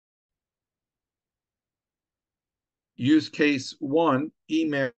Use case one,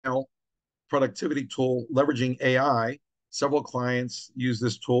 email productivity tool leveraging AI. Several clients use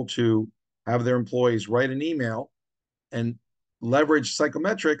this tool to have their employees write an email and leverage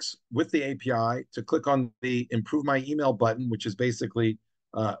psychometrics with the API to click on the improve my email button, which is basically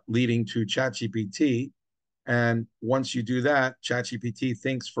leading to ChatGPT. And once you do that, ChatGPT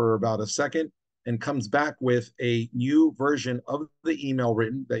thinks for about a second and comes back with a new version of the email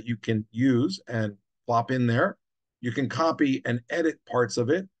written that you can use and plop in there. You can copy and edit parts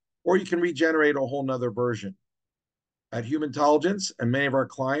of it, or you can regenerate a whole nother version. At Humantelligence and many of our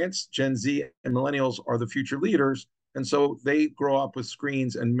clients, Gen Z and millennials are the future leaders. And so they grow up with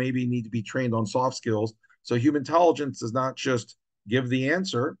screens and maybe need to be trained on soft skills. So Humantelligence does not just give the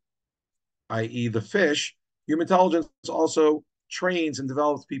answer, i.e., the fish. Humantelligence also trains and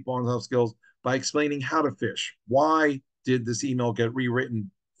develops people on soft skills by explaining how to fish. Why did this email get rewritten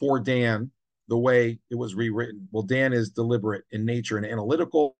for Dan the way it was rewritten? Well, Dan is deliberate in nature and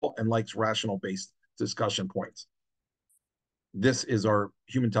analytical and likes rational based discussion points. This is our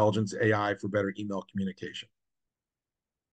Humantelligence AI for better email communication.